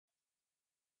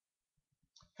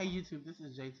Hey YouTube, this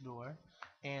is J.Zidor,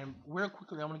 and real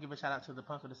quickly, I want to give a shout out to the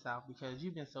Punk of the South because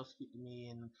you've been so sweet to me,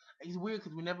 and it's weird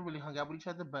because we never really hung out with each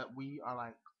other, but we are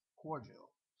like cordial.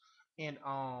 And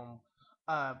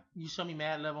you show me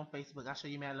mad love on Facebook, I show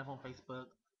you mad love on Facebook.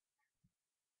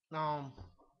 Um,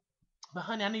 but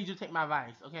honey, I need you to take my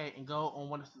advice, okay, and go on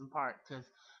Wonderson Park because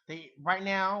they right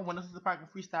now Wonderson Park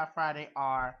and Freestyle Friday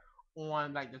are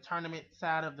on like the tournament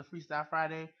side of the Freestyle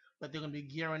Friday, but they're gonna be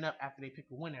gearing up after they pick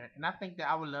a winner, and I think that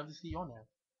I would love to see you on there.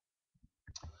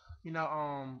 You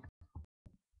know,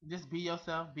 just be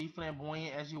yourself, be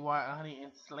flamboyant as you are, honey,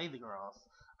 and slay the girls.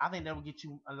 I think that will get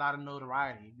you a lot of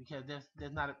notoriety because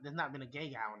there's not been a gay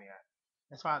guy on there,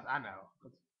 as far as I know.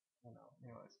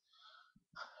 Anyways.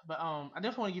 But I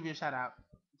definitely want to give you a shout out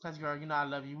because girl, you know I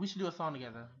love you. We should do a song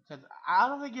together because I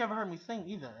don't think you ever heard me sing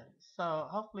either. So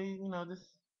hopefully,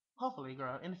 hopefully,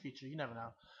 girl, in the future, you never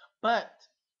know. But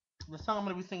the song I'm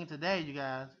gonna be singing today, you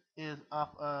guys, is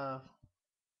off of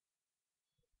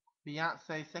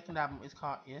Beyonce's second album. It's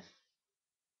called If.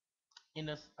 In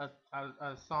a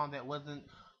song that wasn't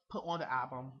put on the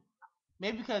album.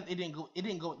 Maybe because it didn't go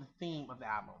with the theme of the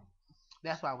album.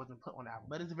 That's why it wasn't put on the album.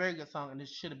 But it's a very good song, and it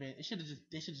should have just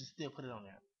they should just still put it on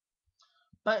there.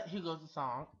 But here goes the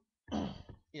song.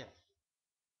 If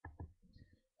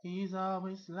he's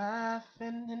always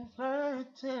laughing and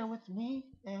flirting with me,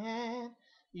 and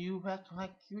you act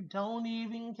like you don't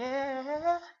even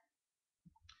care.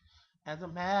 As a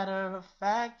matter of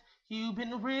fact, you've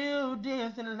been real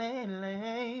distant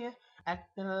lately,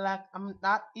 acting like I'm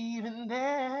not even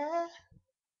there.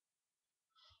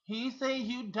 He say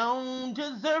you don't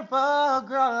deserve a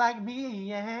girl like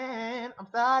me, and I'm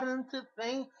starting to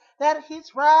think that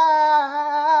he's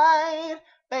right.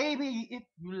 Baby, if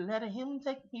you let him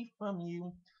take me from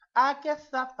you, I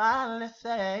guess I finally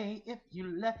say, if you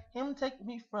let him take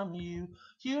me from you,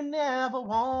 you never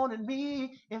wanted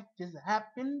me. If this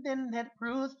happened, then that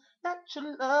proves that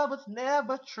your love was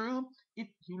never true. If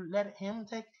you let him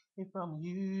take me from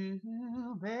you,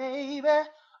 baby.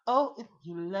 Oh, if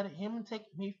you let him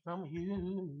take me from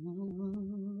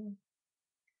you.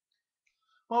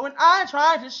 But when I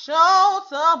try to show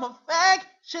some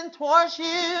affection towards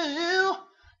you,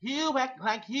 you act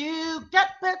like you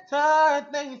got better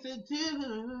things to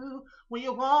do. When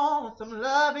you want some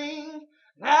loving,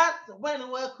 that's when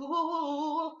we're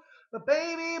cool. But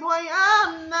baby boy,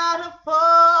 I'm not a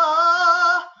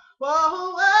fool.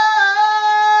 Whoa, whoa,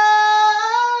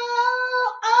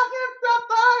 I can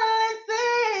finally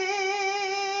see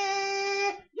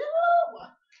you.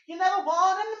 You never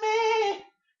wanted me.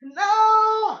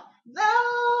 No, no,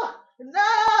 no.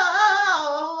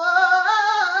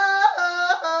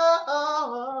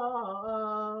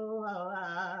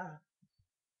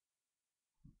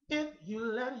 If you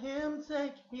let him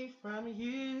take me from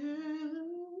you,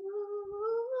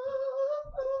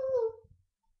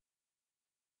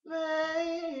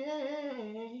 baby.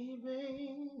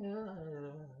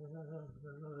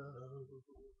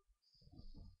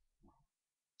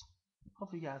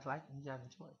 Hopefully you guys like and you guys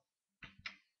enjoy.